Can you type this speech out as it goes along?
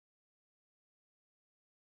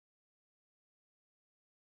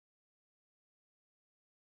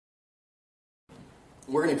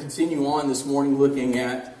We're going to continue on this morning looking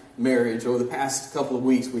at marriage. Over the past couple of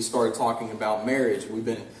weeks, we started talking about marriage. We've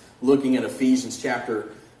been looking at Ephesians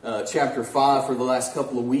chapter 5 for the last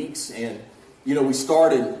couple of weeks, and we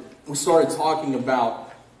started talking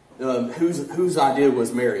about whose idea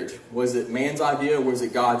was marriage. Was it man's idea or was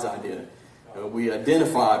it God's idea? We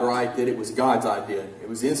identified, right, that it was God's idea. It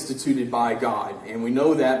was instituted by God, and we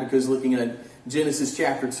know that because looking at Genesis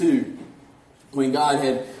chapter 2, when God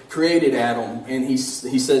had created Adam, and it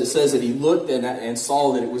says that he looked at that and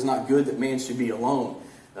saw that it was not good that man should be alone.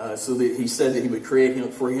 So that he said that he would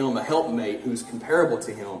create for him a helpmate who's comparable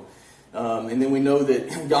to him. And then we know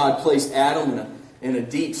that God placed Adam in a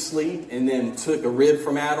deep sleep and then took a rib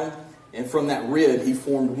from Adam. And from that rib, he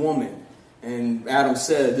formed woman. And Adam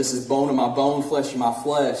said, "This is bone of my bone, flesh of my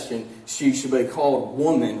flesh." And she should be called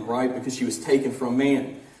woman, right? Because she was taken from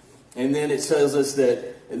man. And then it tells us that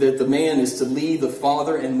the man is to leave the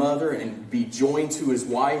father and mother and be joined to his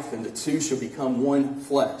wife, and the two shall become one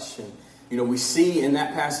flesh. And we see in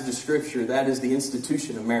that passage of Scripture that is the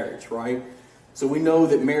institution of marriage, right? So we know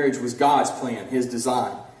that marriage was God's plan, His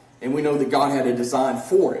design. And we know that God had a design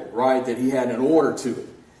for it, right? That He had an order to it.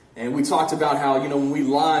 And we talked about how, when we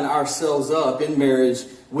line ourselves up in marriage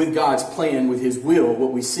with God's plan, with His will,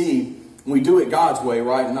 what we see, when we do it God's way,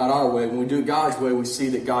 right, and not our way, when we do it God's way, we see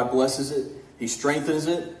that God blesses it, He strengthens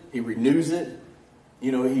it, He renews it.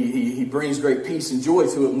 He brings great peace and joy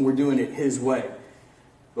to it when we're doing it His way.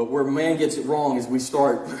 But where man gets it wrong is we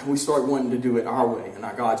start wanting to do it our way and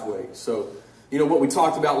not God's way. So, what we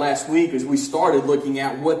talked about last week is we started looking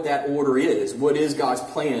at what that order is. What is God's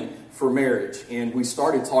plan for marriage? And we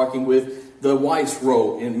started talking with the wife's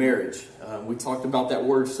role in marriage. We talked about that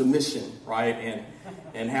word submission, right?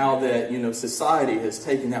 And how that, society has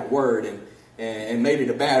taken that word and made it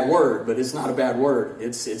a bad word, but it's not a bad word.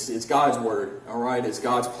 It's God's word, all right? It's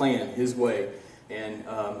God's plan, His way. And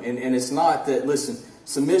it's not that, listen,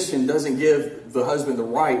 submission doesn't give the husband the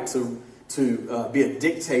right to be a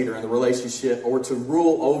dictator in the relationship or to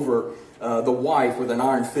rule over the wife with an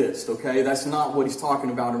iron fist, okay? That's not what he's talking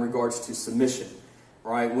about in regards to submission,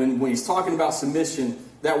 right? When he's talking about submission,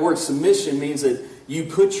 that word submission means that you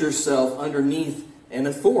put yourself underneath an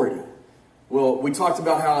authority. Well, we talked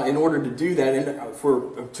about how in order to do that,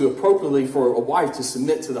 and to appropriately for a wife to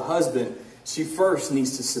submit to the husband, she first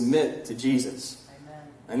needs to submit to Jesus. Amen.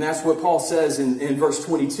 And that's what Paul says in verse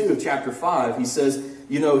 22 of chapter 5. He says,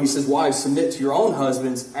 wives, submit to your own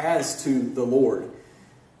husbands as to the Lord.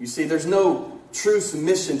 You see, there's no true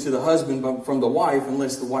submission to the husband from the wife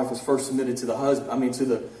unless the wife was first submitted to the husband.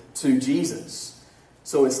 To Jesus.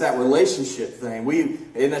 So it's that relationship thing.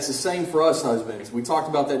 And that's the same for us husbands. We talked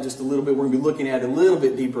about that just a little bit. We're going to be looking at a little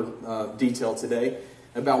bit deeper detail today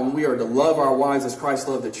about when we are to love our wives as Christ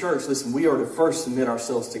loved the church. Listen, we are to first submit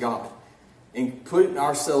ourselves to God and put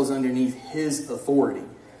ourselves underneath His authority,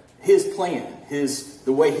 His plan,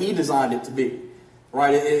 the way He designed it to be.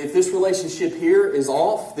 Right? If this relationship here is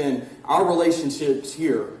off, then our relationships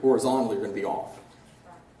here horizontally are going to be off.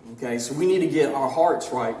 Okay, so we need to get our hearts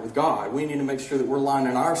right with God. We need to make sure that we're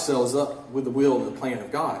lining ourselves up with the will and the plan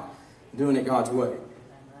of God, doing it God's way.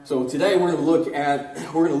 So today we're going to look at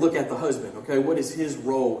the husband. Okay, what is his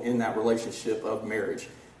role in that relationship of marriage?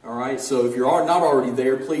 All right. So if you're not already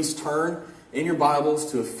there, please turn in your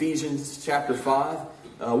Bibles to Ephesians chapter 5.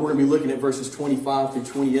 We're going to be looking at verses 25 through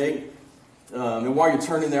 28. And while you're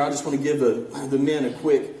turning there, I just want to give the men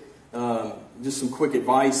some quick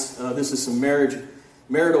advice. This is some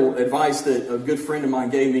marital advice that a good friend of mine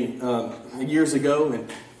gave me years ago.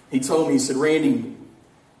 And he told me, he said, "Randy,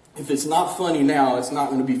 if it's not funny now, it's not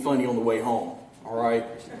going to be funny on the way home." All right?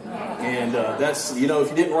 And that's, if you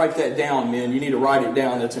didn't write that down, man, you need to write it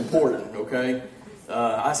down. That's important, okay? Did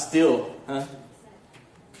I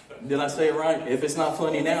say it right? If it's not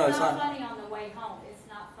funny now, it's not funny on the way home. It's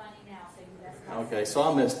not funny now. So that's not okay, so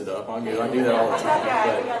I messed it up. I do that all the time.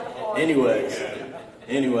 But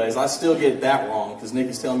anyways, I still get that wrong because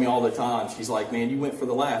Nikki's telling me all the time. She's like, "Man, you went for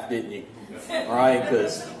the laugh, didn't you?" All right,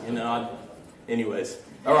 because, anyways.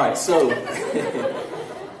 All right, so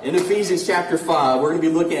in Ephesians chapter 5, we're going to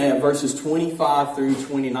be looking at verses 25 through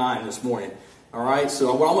 29 this morning. All right,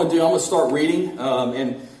 so what I'm going to do, I'm going to start reading,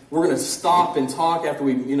 and we're going to stop and talk after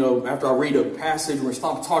I read a passage. We're going to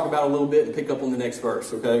stop and talk about it a little bit and pick up on the next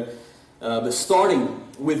verse, okay? But starting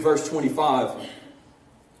with verse 25,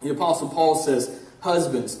 the Apostle Paul says,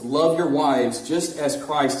 "Husbands, love your wives just as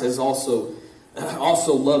Christ has also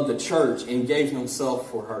loved the church and gave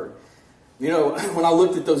himself for her." When I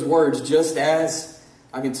looked at those words, just as,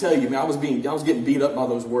 I can tell you, man, I was getting beat up by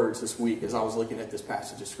those words this week as I was looking at this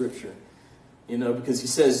passage of Scripture. Because he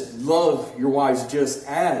says, love your wives just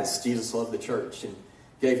as Jesus loved the church.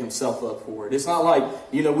 gave himself up for it. It's not like,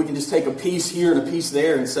 we can just take a piece here and a piece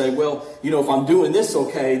there and say, well, if I'm doing this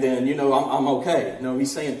okay, then, I'm okay. No,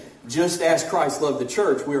 he's saying, just as Christ loved the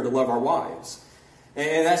church, we are to love our wives.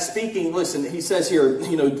 And that's speaking, listen, he says here,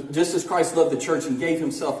 just as Christ loved the church and gave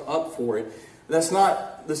himself up for it. That's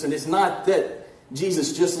not, listen, it's not that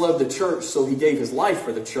Jesus just loved the church so he gave his life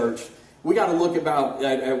for the church. We got to look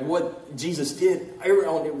at what Jesus did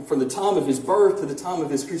from the time of his birth to the time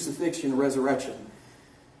of his crucifixion and resurrection.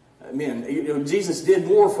 Man, Jesus did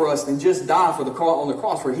more for us than just die on the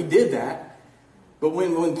cross. For he did that. But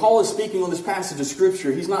when Paul is speaking on this passage of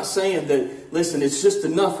Scripture, he's not saying that, listen, it's just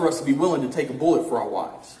enough for us to be willing to take a bullet for our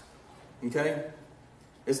wives. Okay?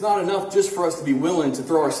 It's not enough just for us to be willing to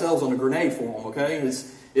throw ourselves on a grenade for them. Okay?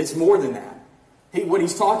 It's more than that. What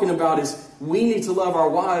he's talking about is we need to love our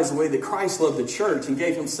wives the way that Christ loved the church and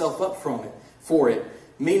gave himself up for it.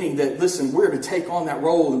 Meaning that, listen, we're to take on that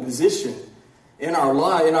role and position in our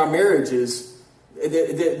life, in our marriages,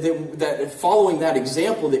 that following that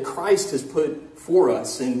example that Christ has put for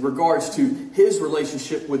us in regards to his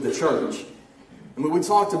relationship with the church. We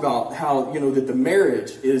talked about how that the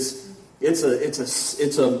marriage it's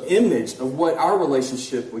an image of what our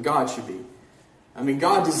relationship with God should be.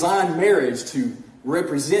 God designed marriage to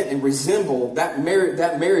represent and resemble that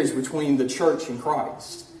marriage between the church and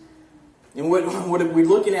Christ. And what we're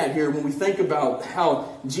looking at here, when we think about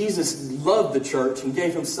how Jesus loved the church and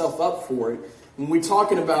gave himself up for it, when we're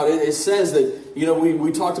talking about it, it says that,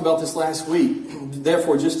 we talked about this last week.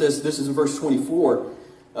 Therefore, just as, this is in verse 24,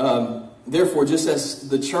 therefore, just as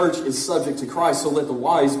the church is subject to Christ, so let the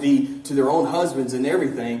wives be to their own husbands in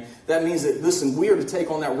everything. That means that, listen, we are to take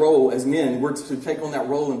on that role as men. We're to take on that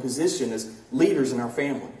role and position as leaders in our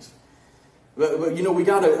families. But we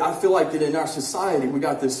got to, I feel like that in our society, we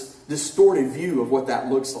got this distorted view of what that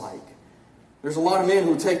looks like. There's a lot of men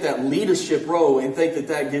who take that leadership role and think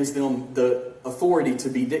that gives them the authority to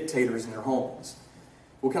be dictators in their homes.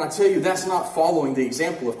 Well, can I tell you, that's not following the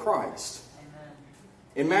example of Christ. Amen.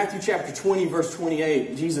 In Matthew chapter 20, verse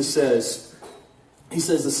 28, Jesus says, he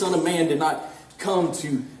says, the Son of Man did not come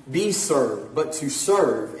to be served, but to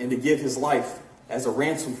serve and to give his life as a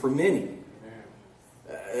ransom for many.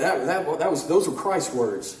 Those were Christ's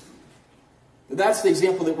words. That's the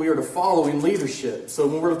example that we are to follow in leadership. So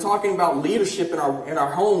when we're talking about leadership in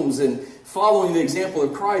our homes and following the example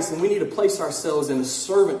of Christ, then we need to place ourselves in a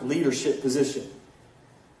servant leadership position,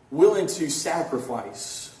 willing to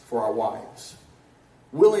sacrifice for our wives,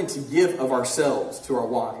 willing to give of ourselves to our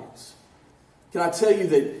wives. Can I tell you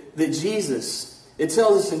that Jesus, it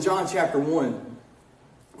tells us in John chapter 1,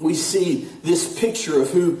 we see this picture of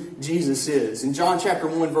who Jesus is. In John chapter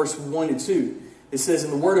 1, verse 1 and 2, it says,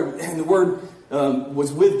 and the Word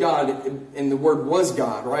was with God, and the Word was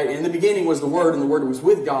God, right? In the beginning was the Word, and the Word was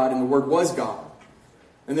with God, and the Word was God.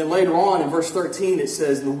 And then later on in verse 13, it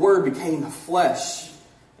says, the Word became flesh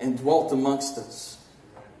and dwelt amongst us.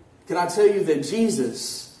 Can I tell you that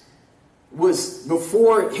Jesus was,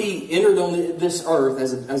 before he entered on this earth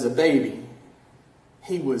as a baby,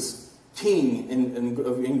 he was King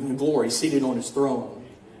in glory, seated on his throne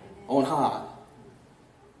on high.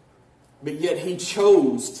 But yet he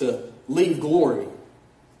chose to leave glory,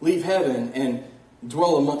 leave heaven, and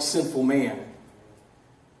dwell amongst sinful man.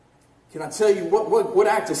 Can I tell you, what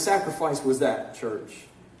act of sacrifice was that, church?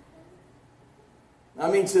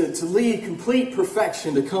 To leave complete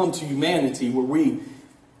perfection to come to humanity where we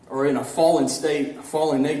are in a fallen state, a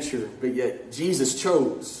fallen nature, but yet Jesus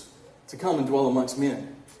chose to come and dwell amongst men.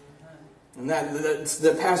 And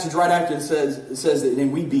that passage right after it says that,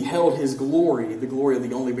 and we beheld his glory, the glory of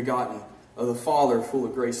the only begotten of the Father, full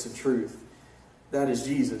of grace and truth. That is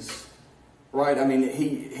Jesus. Right?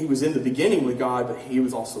 He was in the beginning with God, but he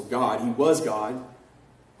was also God. He was God.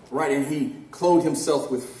 Right? And he clothed himself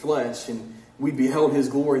with flesh, and we beheld his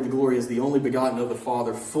glory. The glory is the only begotten of the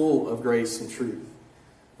Father, full of grace and truth.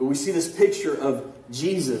 But we see this picture of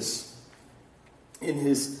Jesus in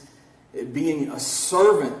his being a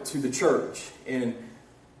servant to the church. And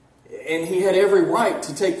he had every right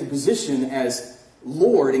to take the position as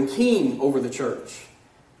Lord and King over the church.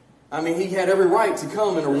 He had every right to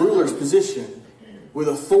come in a ruler's position with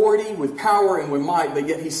authority, with power, and with might, but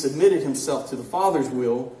yet he submitted himself to the Father's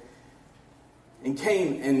will and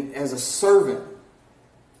came as a servant.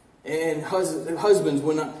 And husbands,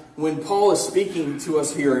 when Paul is speaking to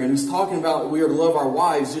us here, and he's talking about we are to love our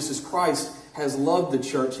wives just as Christ has loved the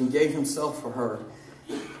church and gave himself for her.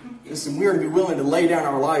 Listen, we are to be willing to lay down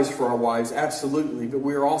our lives for our wives, absolutely, but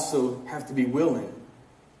we also have to be willing.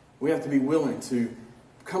 We have to be willing to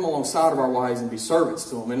come alongside of our wives and be servants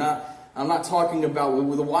to them. And I'm not talking about,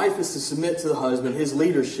 the wife is to submit to the husband, his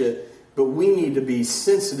leadership, but we need to be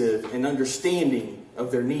sensitive and understanding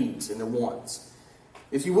of their needs and their wants.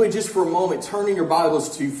 If you would, just for a moment, turn in your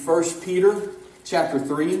Bibles to 1 Peter chapter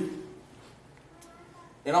 3.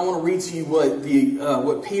 And I want to read to you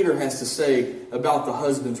what Peter has to say about the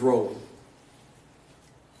husband's role.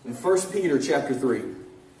 In 1 Peter chapter 3.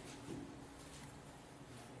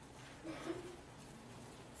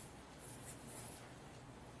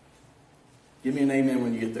 Give me an amen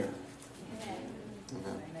when you get there.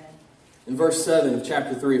 Amen. In verse 7 of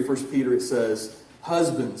chapter 3 of 1 Peter it says,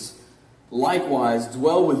 "Husbands, likewise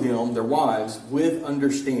dwell with them, their wives, with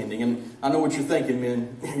understanding." And I know what you're thinking,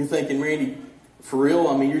 men. You're thinking, Randy, for real?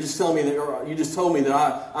 I mean, you just told me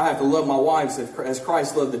that I have to love my wives as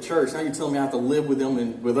Christ loved the church. Now you're telling me I have to live with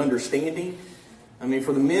them with understanding? I mean,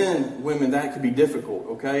 for the men, women, that could be difficult,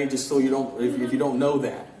 okay? Just so you don't, if you don't know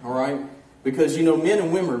that, all right? Because, men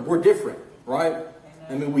and women, we're different, right?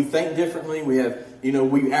 I mean, we think differently. We have, we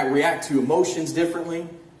react to emotions differently.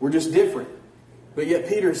 We're just different. But yet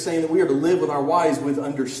Peter is saying that we are to live with our wives with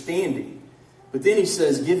understanding. But then he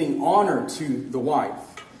says giving honor to the wife.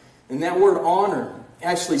 And that word honor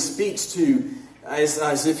actually speaks to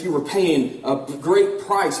as if you were paying a great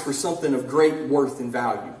price for something of great worth and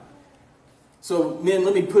value. So, men,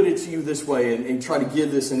 let me put it to you this way and try to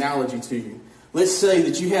give this analogy to you. Let's say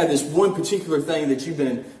that you have this one particular thing that you've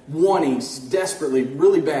been wanting desperately,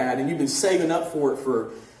 really bad, and you've been saving up for it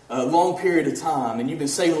for a long period of time, and you've been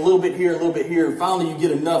saving a little bit here, a little bit here, and finally you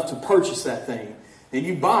get enough to purchase that thing, and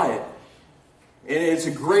you buy it, and it's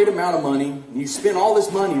a great amount of money, and you spend all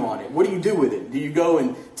this money on it. What do you do with it? Do you go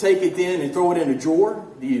and take it then and throw it in a drawer?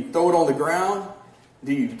 Do you throw it on the ground?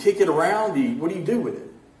 Do you kick it around? What do you do with it?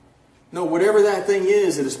 No, whatever that thing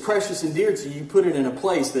is that is precious and dear to you, you put it in a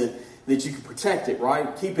place that you can protect it,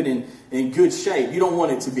 right? Keep it in good shape. You don't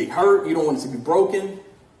want it to be hurt. You don't want it to be broken.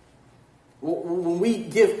 When we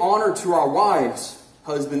give honor to our wives,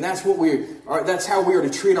 husband, that's how we are to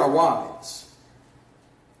treat our wives.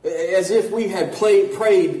 As if we had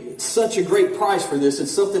paid such a great price for this.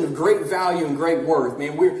 It's something of great value and great worth.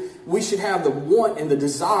 Man, we should have the want and the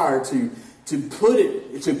desire to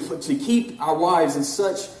keep our wives in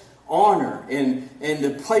such honor and to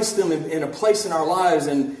place them in a place in our lives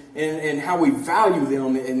and how we value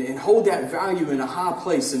them and hold that value in a high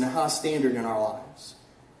place and a high standard in our lives.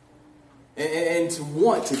 And to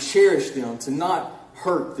want to cherish them, to not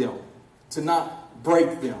hurt them, to not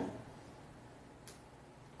break them.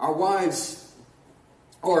 Our wives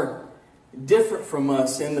are different from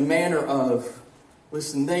us in the manner of,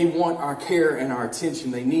 listen, they want our care and our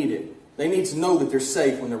attention. They need it. They need to know that they're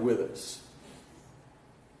safe when they're with us.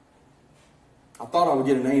 I thought I would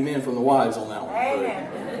get an amen from the wives on that one. Amen.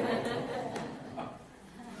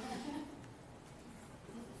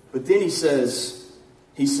 But then he says,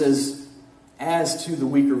 as to the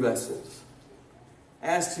weaker vessels.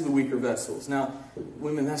 As to the weaker vessels. Now,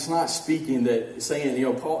 women, that's not saying,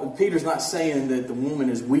 Peter's not saying that the woman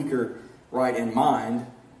is weaker, right, in mind.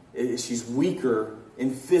 She's weaker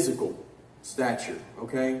in physical stature,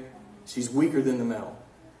 okay? She's weaker than the male.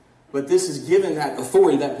 But this is given that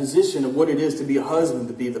authority, that position of what it is to be a husband,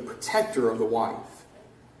 to be the protector of the wife.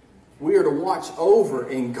 We are to watch over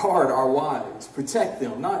and guard our wives, protect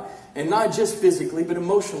them, not just physically, but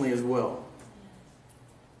emotionally as well.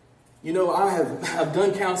 I've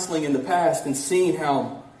done counseling in the past and seen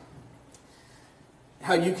how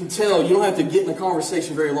you can tell. You don't have to get in a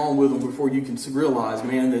conversation very long with them before you can realize,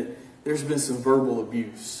 man, that there's been some verbal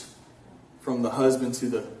abuse from the husband to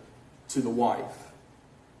the wife.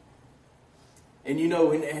 And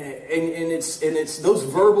it's those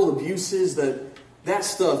verbal abuses that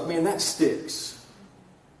stuff, man, that sticks.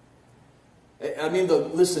 I mean,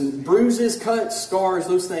 listen, bruises, cuts, scars,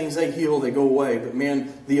 those things, they heal, they go away. But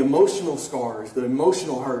man, the emotional scars, the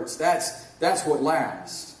emotional hurts, that's what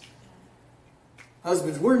lasts.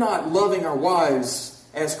 Husbands, we're not loving our wives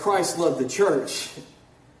as Christ loved the church,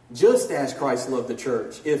 just as Christ loved the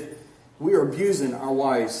church, if we are abusing our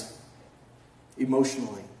wives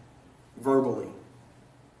emotionally, verbally,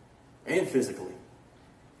 and physically.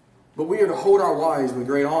 But we are to hold our wives with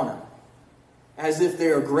great honor, as if they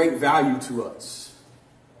are great value to us.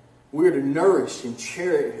 We are to nourish and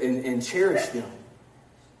cherish them,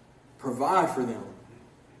 provide for them.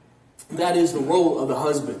 That is the role of the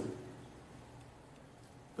husband.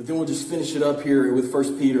 But then we'll just finish it up here with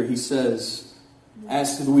 1 Peter. He says,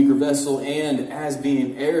 as to the weaker vessel, and as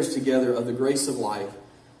being heirs together of the grace of life,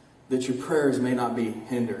 that your prayers may not be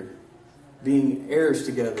hindered. Being heirs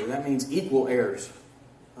together, that means equal heirs.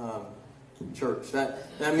 Church.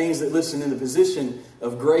 That means that, listen, in the position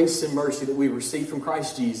of grace and mercy that we receive from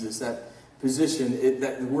Christ Jesus, that position,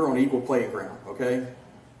 that we're on equal playing ground, okay?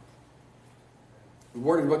 The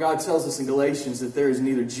Word of God tells us in Galatians that there is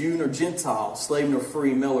neither Jew nor Gentile, slave nor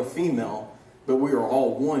free, male or female, but we are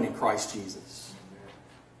all one in Christ Jesus.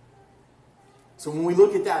 So when we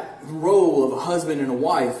look at that role of a husband and a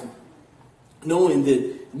wife, knowing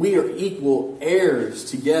that we are equal heirs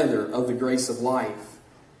together of the grace of life,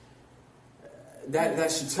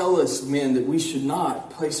 that should tell us, men, that we should not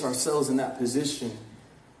place ourselves in that position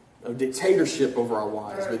of dictatorship over our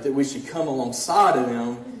wives, but that we should come alongside of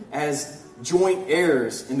them as joint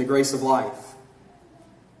heirs in the grace of life.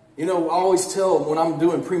 You know, I always tell, when I'm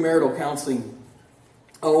doing premarital counseling,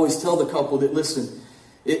 I always tell the couple that, listen,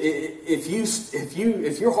 if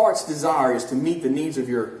your heart's desire is to meet the needs of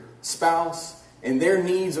your spouse, and their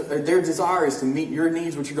desire is to meet your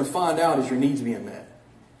needs, what you're going to find out is your needs being met.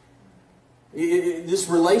 This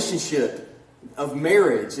relationship of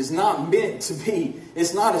marriage is not meant to be,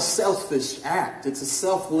 it's not a selfish act. It's a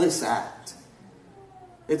selfless act.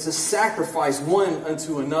 It's a sacrifice one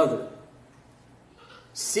unto another,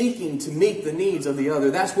 seeking to meet the needs of the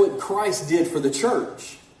other. That's what Christ did for the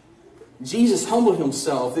church. Jesus humbled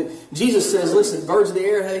himself. Jesus says, listen, birds of the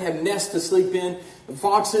air, they have nests to sleep in. The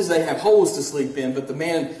foxes, they have holes to sleep in. But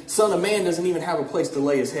the Son of Man doesn't even have a place to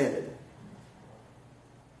lay his head.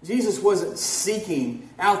 Jesus wasn't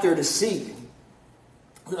out there to seek,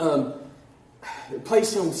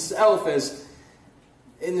 place himself as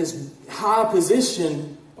in this high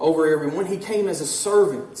position over everyone. He came as a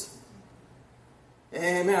servant.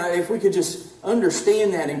 And man, if we could just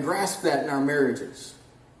understand that and grasp that in our marriages.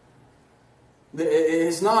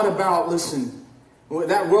 It's not about, listen,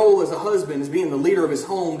 that role as a husband, as being the leader of his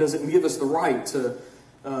home, doesn't give us the right to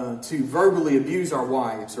verbally abuse our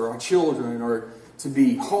wives or our children or to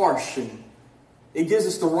be harsh. And it gives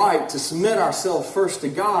us the right to submit ourselves first to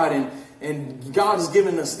God. And God has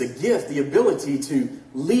given us the gift, the ability to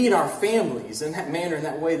lead our families in that manner, in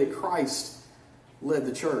that way that Christ led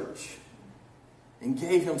the church and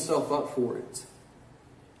gave himself up for it.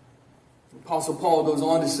 Apostle Paul goes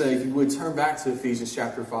on to say, if you would turn back to Ephesians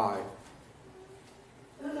chapter 5,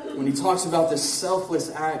 when he talks about this selfless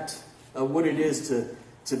act of what it is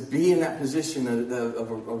to be in that position of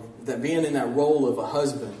that being in that role of a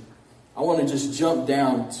husband, I want to just jump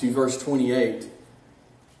down to verse 28.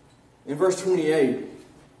 In verse 28,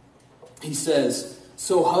 he says,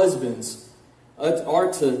 so husbands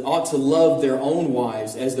ought to love their own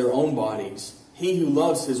wives as their own bodies. He who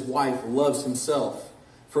loves his wife loves himself.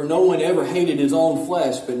 For no one ever hated his own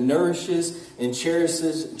flesh, but nourishes and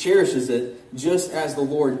cherishes it, just as the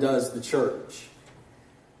Lord does the church.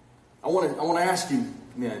 I want to ask you,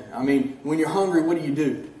 men. I mean, when you're hungry, what do?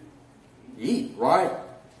 You eat, right?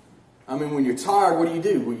 I mean, when you're tired, what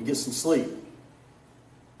do? Well, you get some sleep.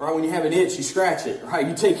 Right? When you have an itch, you scratch it. Right?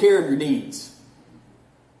 You take care of your needs.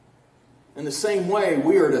 In the same way,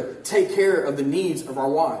 we are to take care of the needs of our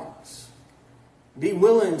wives. Be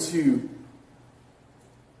willing to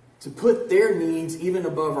put their needs even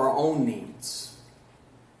above our own needs.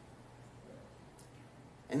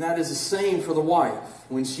 And that is the same for the wife.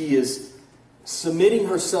 When she is submitting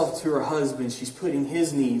herself to her husband, she's putting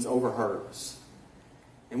his needs over hers.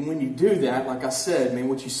 And when you do that, like I said, man,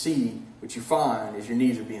 what you find is your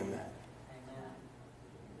needs are being met. Amen.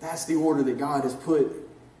 That's the order that God has put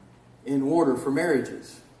in order for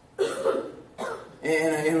marriages.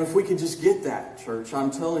 And if we could just get that, church,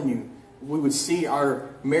 I'm telling you, we would see our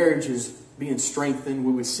marriages being strengthened.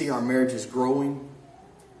 We would see our marriages growing.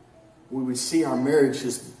 We would see our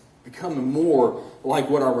marriages becoming more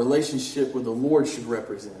like what our relationship with the Lord should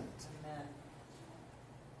represent.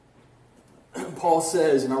 Amen. Paul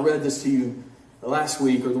says, and I read this to you last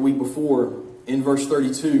week or the week before, in verse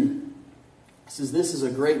 32, he says, this is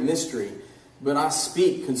a great mystery, but I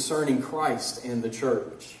speak concerning Christ and the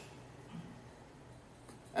church.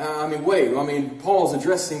 Paul's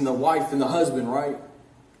addressing the wife and the husband, right?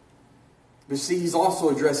 But see, he's also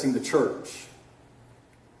addressing the church.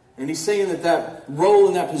 And he's saying that role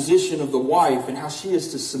in that position of the wife and how she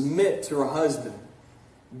is to submit to her husband,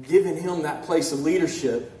 giving him that place of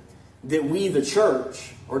leadership, that we, the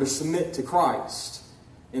church, are to submit to Christ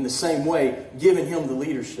in the same way, giving him the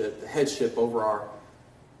leadership, the headship over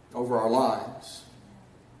our lives.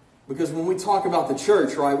 Because when we talk about the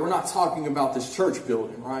church, right, we're not talking about this church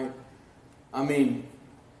building, right? I mean,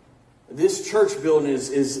 this church building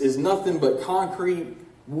is nothing but concrete,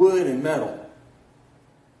 wood, and metal.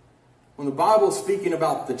 When the Bible is speaking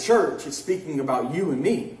about the church, it's speaking about you and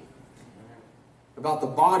me. About the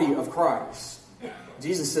body of Christ.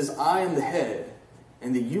 Jesus says, I am the head,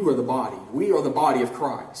 and that you are the body. We are the body of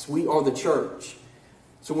Christ. We are the church.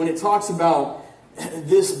 So when it talks about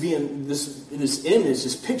this being this image,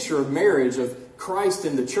 this picture of marriage, of Christ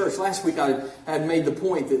and the church. Last week I had made the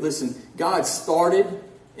point that, listen, God started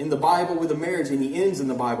in the Bible with a marriage and He ends in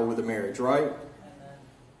the Bible with a marriage, right?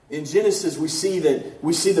 In Genesis, we see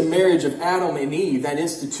the marriage of Adam and Eve, that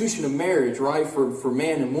institution of marriage, right, for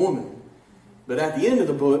man and woman. But at the end of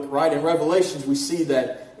the book, right, in Revelations, we see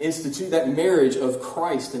that marriage of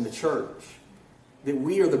Christ and the church, that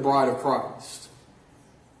we are the bride of Christ.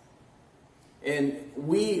 And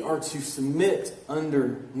we are to submit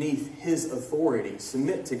underneath His authority,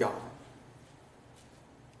 submit to God.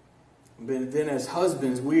 But then as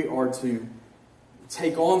husbands, we are to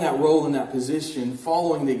take on that role in that position,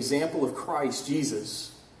 following the example of Christ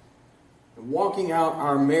Jesus, and walking out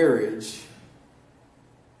our marriage,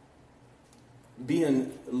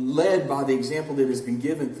 being led by the example that has been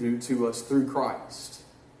given to us through Christ.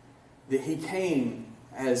 That He came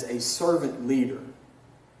as a servant leader.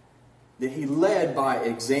 That He led by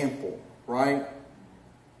example, right?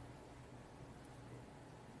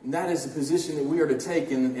 And that is the position that we are to take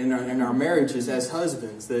in our marriages as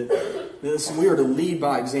husbands. That listen, we are to lead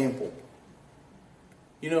by example.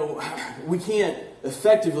 You know, we can't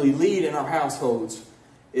effectively lead in our households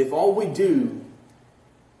if all we do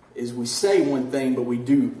is we say one thing but we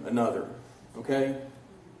do another. Okay?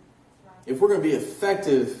 If we're going to be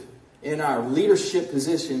effective in our leadership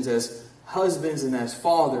positions as husbands and as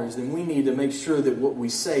fathers, then we need to make sure that what we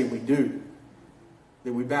say we do.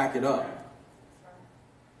 That we back it up.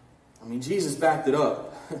 I mean, Jesus backed it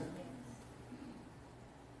up.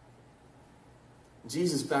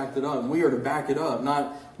 Jesus backed it up. We are to back it up.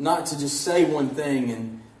 Not to just say one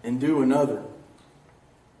thing and do another.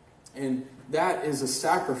 And that is a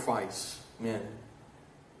sacrifice, men.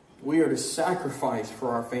 We are to sacrifice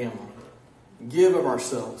for our family. Give of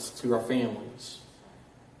ourselves to our families.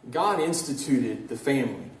 God instituted the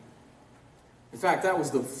family. In fact, that was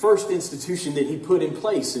the first institution that He put in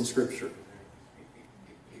place in Scripture.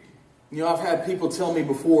 You know, I've had people tell me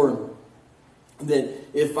before that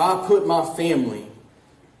if I put my family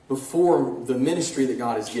before the ministry that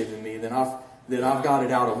God has given me, then I've got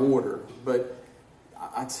it out of order. But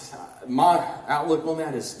my outlook on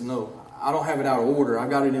that is no, I don't have it out of order. I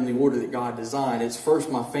got it in the order that God designed. It's first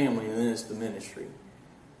my family and then it's the ministry.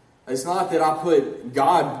 It's not that I put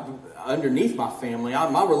God underneath my family.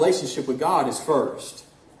 My relationship with God is first.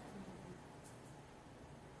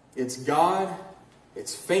 It's God,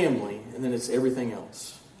 it's family, and then it's everything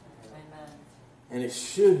else. Amen. And it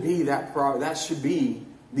should be that should be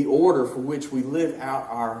the order for which we live out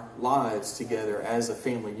our lives together as a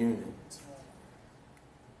family unit.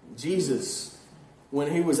 Jesus,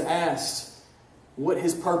 when He was asked what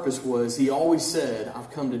His purpose was, He always said,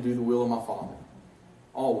 I've come to do the will of my Father.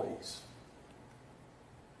 Always.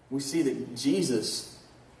 We see that Jesus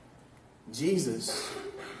gave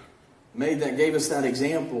us that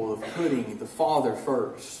example of putting the Father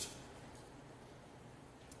first.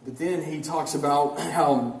 But then He talks about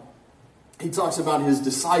His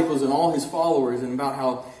disciples and all His followers, and about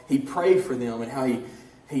how He prayed for them and how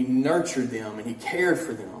He nurtured them and He cared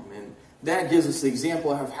for them. And that gives us the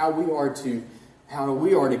example of how we are to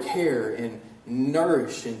care and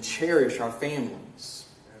nourish and cherish our families.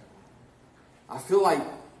 I feel like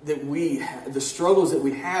that the struggles that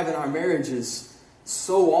we have in our marriages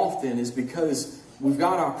so often is because we've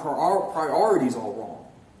got our priorities all wrong.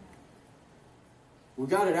 We've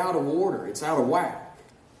got it out of order. It's out of whack.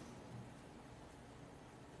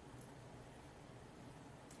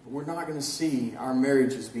 We're not going to see our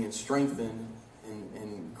marriages being strengthened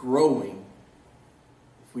and growing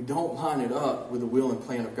if we don't line it up with the will and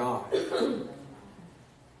plan of God.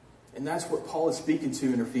 And that's what Paul is speaking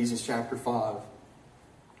to in Ephesians chapter 5.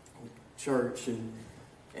 Church.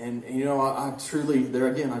 And you know, I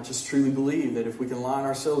just truly believe that if we can line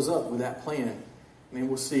ourselves up with that plan,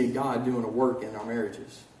 we'll see God doing a work in our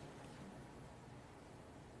marriages.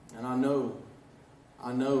 And I know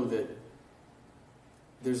that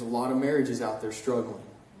there's a lot of marriages out there struggling.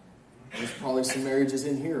 There's probably some marriages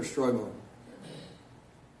in here struggling.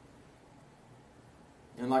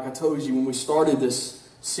 And like I told you when we started this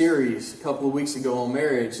series a couple of weeks ago on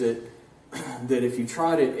marriage, that if you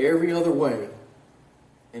tried it every other way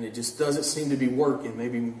and it just doesn't seem to be working,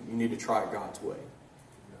 maybe you need to try it God's way.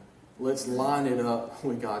 Let's line it up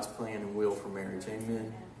with God's plan and will for marriage.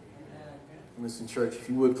 Amen. Listen, church, if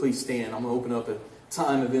you would, please stand. I'm going to open up a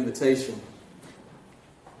time of invitation.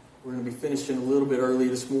 We're going to be finishing a little bit early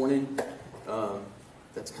this morning.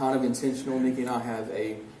 That's kind of intentional. Nikki and I have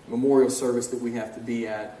a memorial service that we have to be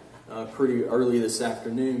at pretty early this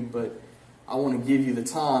afternoon, but I want to give you the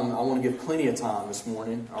time. I want to give plenty of time this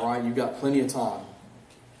morning. All right, you've got plenty of time.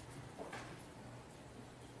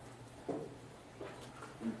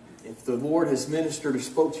 the Lord has ministered or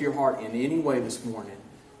spoke to your heart in any way this morning,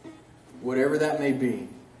 whatever that may be,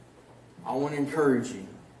 I want to encourage you.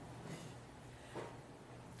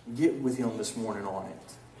 Get with Him this morning on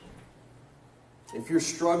it. If you're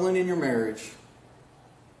struggling in your marriage,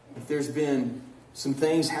 if there's been some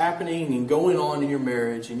things happening and going on in your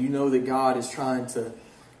marriage, and you know that God is trying to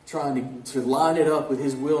line it up with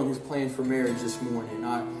His will and His plan for marriage this morning,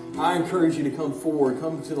 I encourage you to come forward,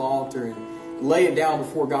 come to the altar and lay it down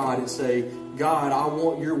before God and say, God, I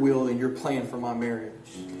want your will and your plan for my marriage.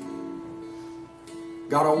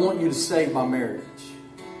 God, I want you to save my marriage.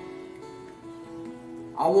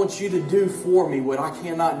 I want you to do for me what I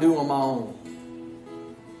cannot do on my own.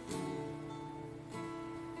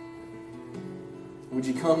 Would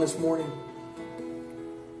you come this morning?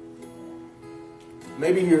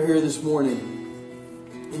 Maybe you're here this morning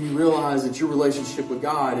and you realize that your relationship with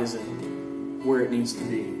God isn't where it needs to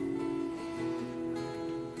be.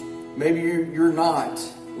 Maybe you're not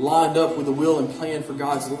lined up with the will and plan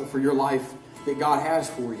for your life that God has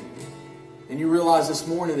for you. And you realize this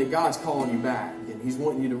morning that God's calling you back and He's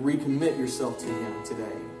wanting you to recommit yourself to Him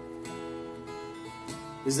today.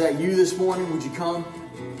 Is that you this morning? Would you come?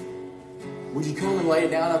 Would you come and lay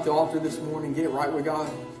it down at the altar this morning? Get it right with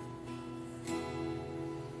God?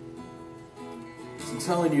 I'm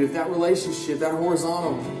telling you, if that relationship, that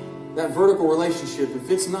horizontal, that vertical relationship, if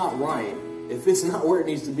it's not right, if it's not where it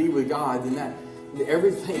needs to be with God, then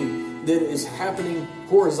everything that is happening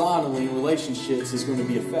horizontally in relationships is going to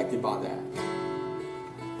be affected by that.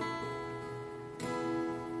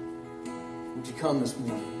 Would you come this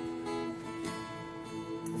morning?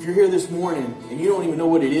 If you're here this morning and you don't even know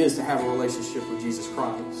what it is to have a relationship with Jesus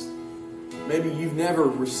Christ, maybe you've never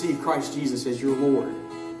received Christ Jesus as your Lord,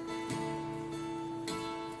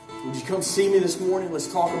 would you come see me this morning?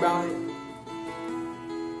 Let's talk about it.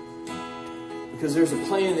 Because there's a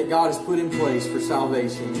plan that God has put in place for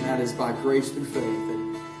salvation, and that is by grace through faith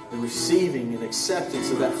and the receiving and acceptance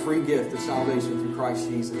of that free gift of salvation through Christ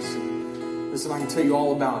Jesus. And listen, I can tell you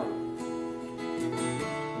all about it.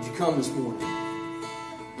 Would you come this morning?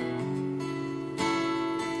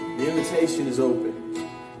 The invitation is open.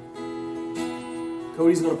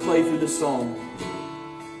 Cody's going to play through this song.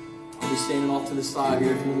 I'll be standing off to the side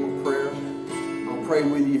here if you want prayer. I'll pray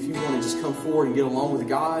with you if you want to just come forward and get along with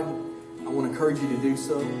God. I want to encourage you to do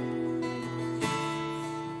so. And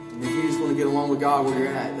if you just want to get along with God where you're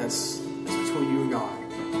at, that's between you and God.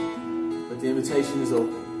 But the invitation is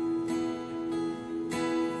open.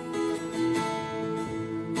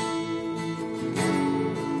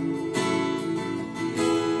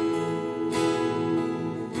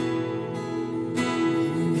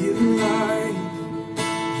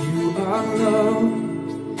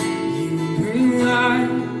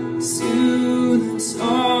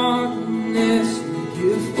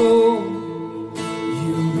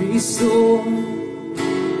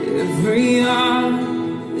 Every heart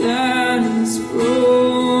that is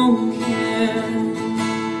broken.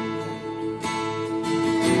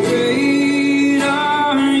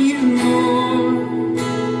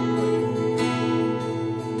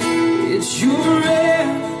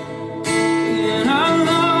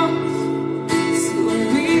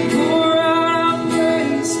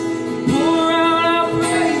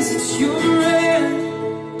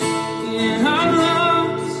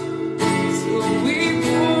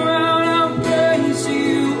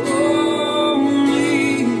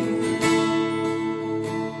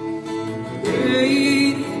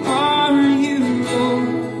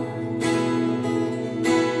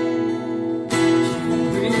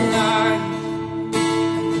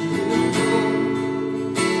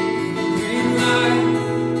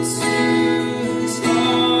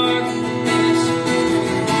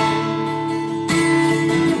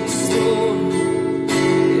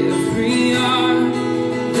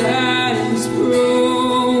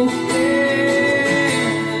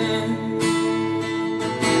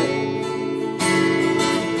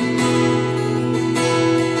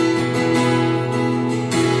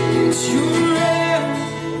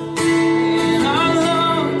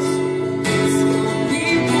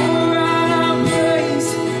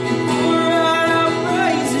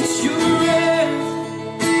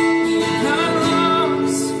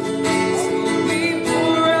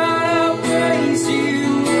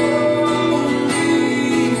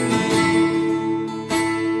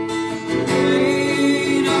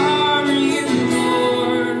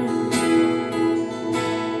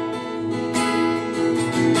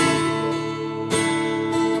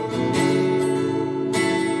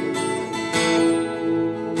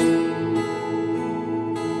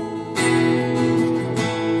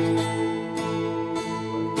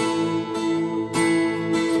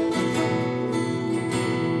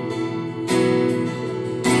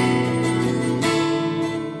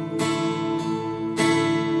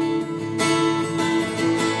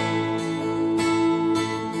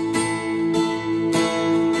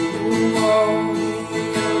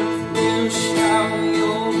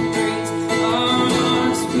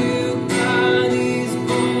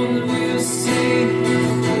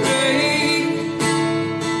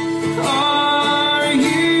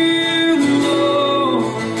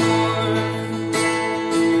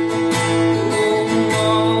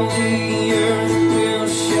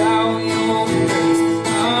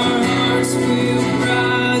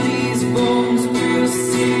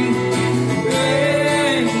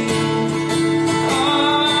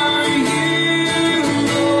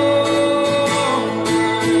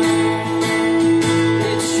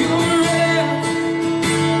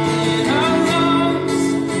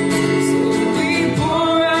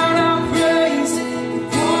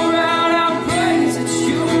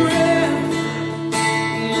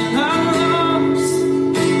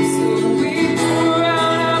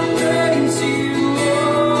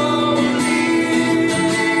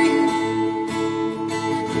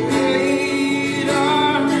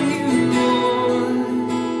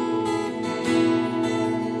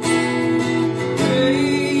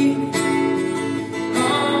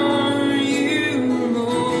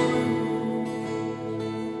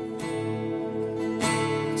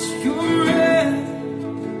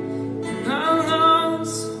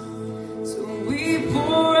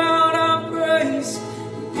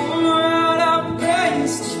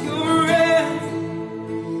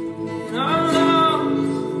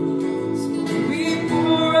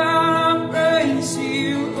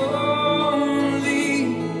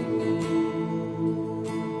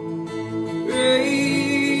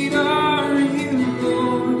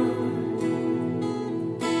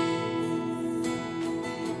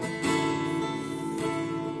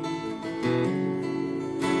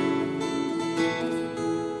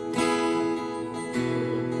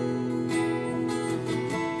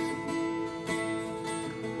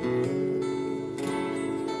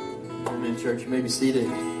 church. You may be seated.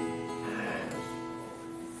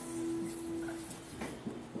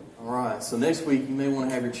 All right, so next week you may want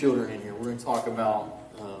to have your children in here. We're going to talk about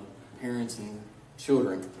parents and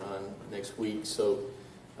children next week. So,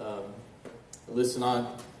 listen, I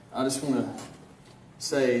just want to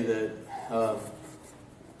say that,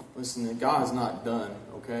 listen, that God is not done,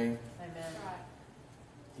 okay? Amen.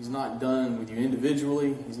 He's not done with you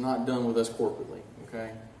individually. He's not done with us corporately,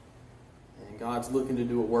 okay? And God's looking to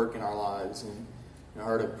do a work in our lives. And I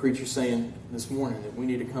heard a preacher saying this morning that we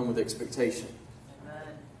need to come with expectation. Amen.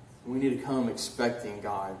 We need to come expecting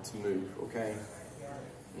God to move, okay?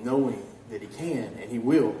 Knowing that He can and He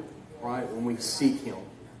will, right? When we seek Him.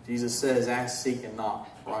 Jesus says, ask, seek, and knock,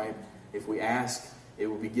 right? If we ask, it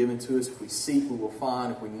will be given to us. If we seek, we will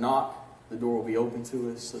find. If we knock, the door will be open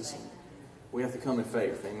to us. Listen, we have to come in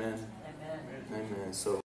faith. Amen? Amen. Amen.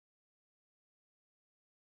 So